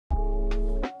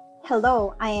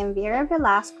Hello, I am Vera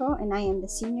Velasco and I am the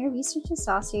Senior Research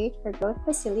Associate for Growth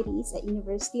Facilities at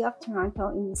University of Toronto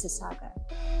in Mississauga.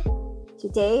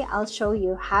 Today, I'll show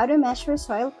you how to measure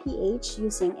soil pH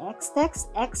using Extech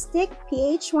Exstik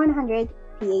PH100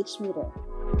 pH meter.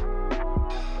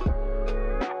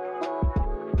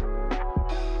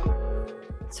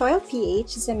 Soil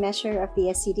pH is a measure of the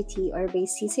acidity or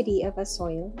basicity of a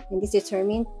soil and is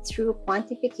determined through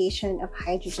quantification of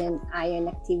hydrogen ion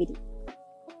activity.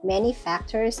 Many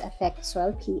factors affect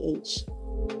soil pH.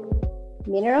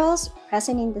 Minerals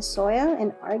present in the soil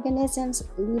and organisms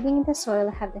living in the soil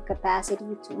have the capacity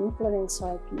to influence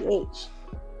soil pH.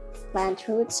 Plant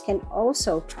roots can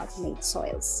also propagate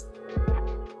soils.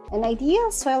 An ideal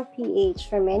soil pH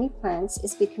for many plants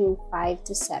is between 5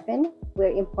 to 7, where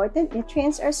important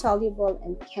nutrients are soluble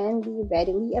and can be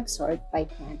readily absorbed by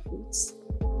plant roots.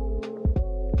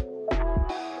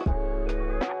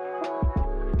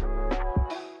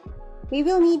 We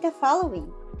will need the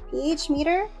following: pH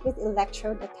meter with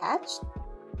electrode attached.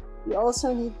 We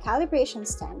also need calibration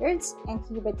standards, and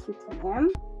here at UTM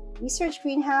Research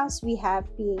Greenhouse, we have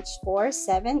pH 4,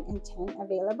 7, and 10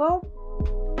 available.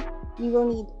 We will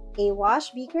need a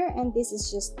wash beaker, and this is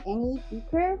just any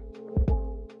beaker.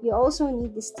 You also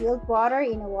need distilled water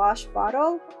in a wash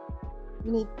bottle.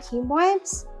 You need Kim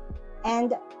wipes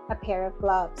and a pair of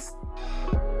gloves.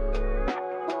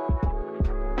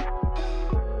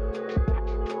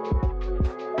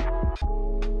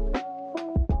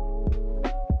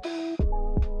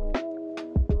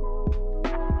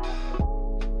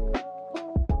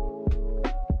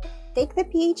 Take the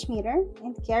pH meter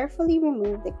and carefully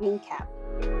remove the green cap.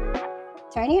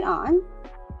 Turn it on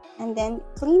and then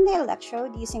clean the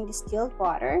electrode using distilled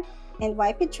water and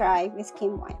wipe it dry with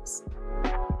Kim wipes.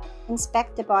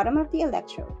 Inspect the bottom of the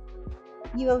electrode.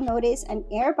 You will notice an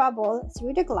air bubble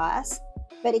through the glass,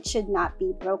 but it should not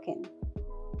be broken.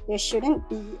 There shouldn't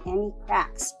be any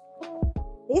cracks.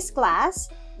 This glass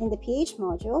in the pH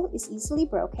module is easily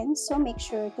broken, so make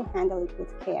sure to handle it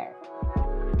with care.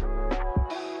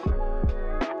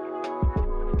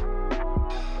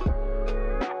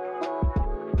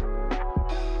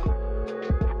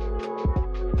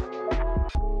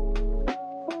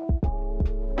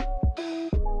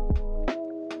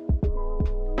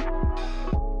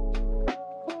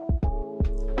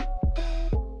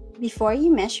 Before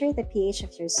you measure the pH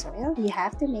of your soil, you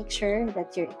have to make sure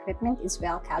that your equipment is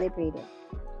well calibrated.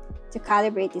 To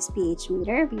calibrate this pH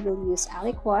meter, we will use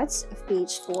aliquots of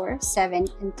pH 4, 7,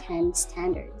 and 10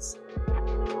 standards.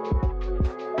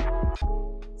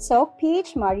 Soak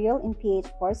pH module in pH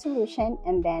 4 solution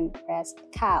and then press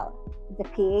Cal. The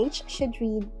pH should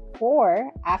read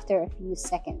 4 after a few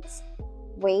seconds.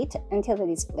 Wait until the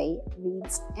display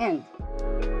reads End.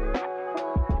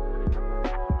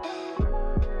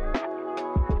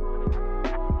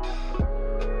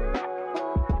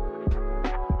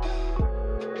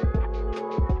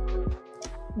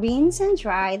 Rinse and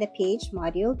dry the pH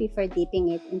module before dipping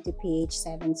it into pH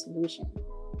 7 solution.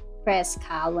 Press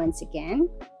Cal once again.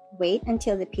 Wait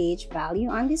until the pH value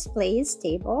on display is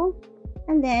stable,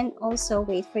 and then also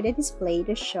wait for the display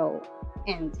to show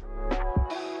End.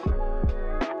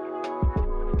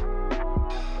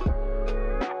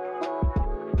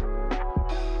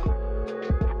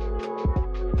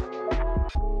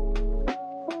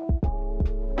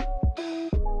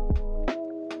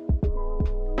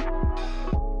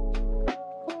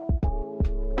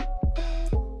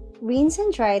 Rinse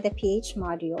and dry the pH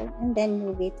module and then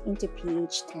move it into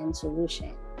pH 10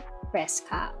 solution. Press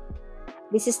Cal.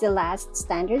 This is the last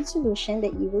standard solution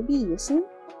that you will be using,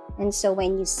 and so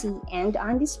when you see End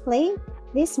on display,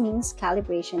 this means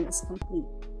calibration is complete.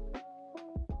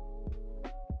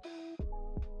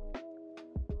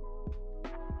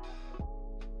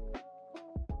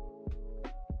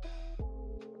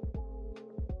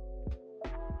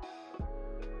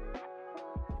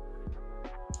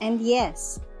 And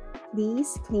yes,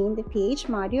 please clean the pH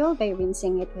module by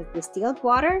rinsing it with distilled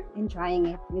water and drying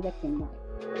it with a Kim wipe.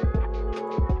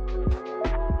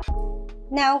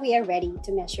 Now we are ready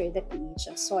to measure the pH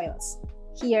of soils.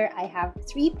 Here I have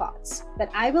 3 pots, but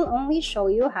I will only show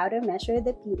you how to measure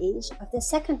the pH of the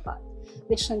second pot,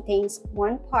 which contains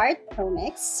 1 part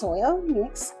ProMix soil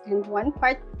mix and 1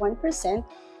 part 1%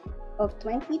 of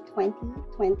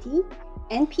 20-20-20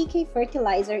 NPK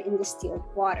fertilizer in distilled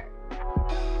water.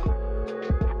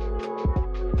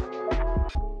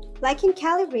 Like in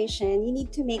calibration, you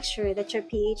need to make sure that your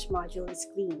pH module is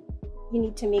clean. You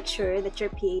need to make sure that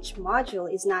your pH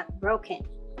module is not broken.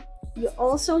 You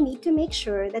also need to make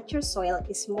sure that your soil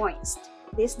is moist.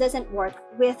 This doesn't work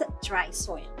with dry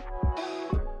soil.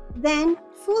 Then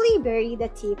Fully bury the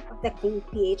tip of the clean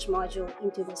pH module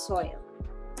into the soil.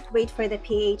 Wait for the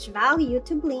pH value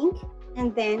to blink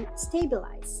and then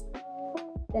stabilize.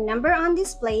 The number on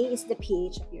display is the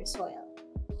pH of your soil.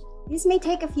 This may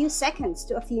take a few seconds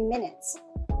to a few minutes.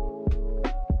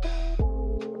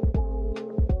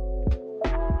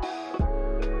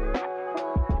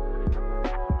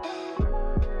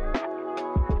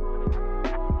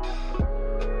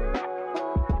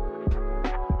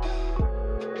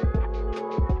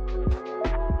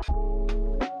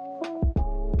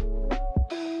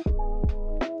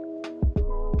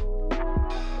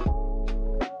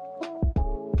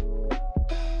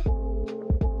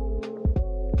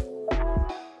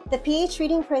 The pH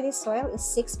reading for this soil is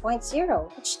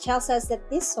 6.0, which tells us that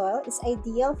this soil is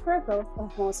ideal for the growth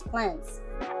of most plants.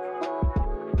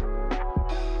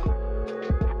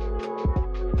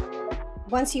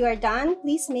 Once you are done,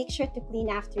 please make sure to clean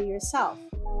after yourself.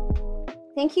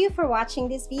 Thank you for watching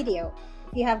this video.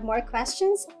 If you have more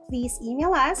questions, please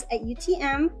email us at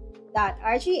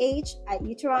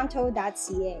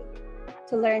utm.rgh@utoronto.ca.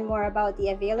 To learn more about the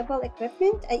available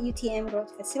equipment at UTM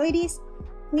growth facilities,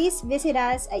 please visit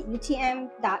us at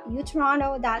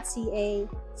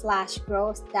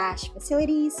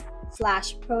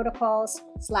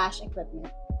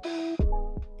utm.utoronto.ca/growth-facilities/protocols/equipment.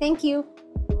 Thank you.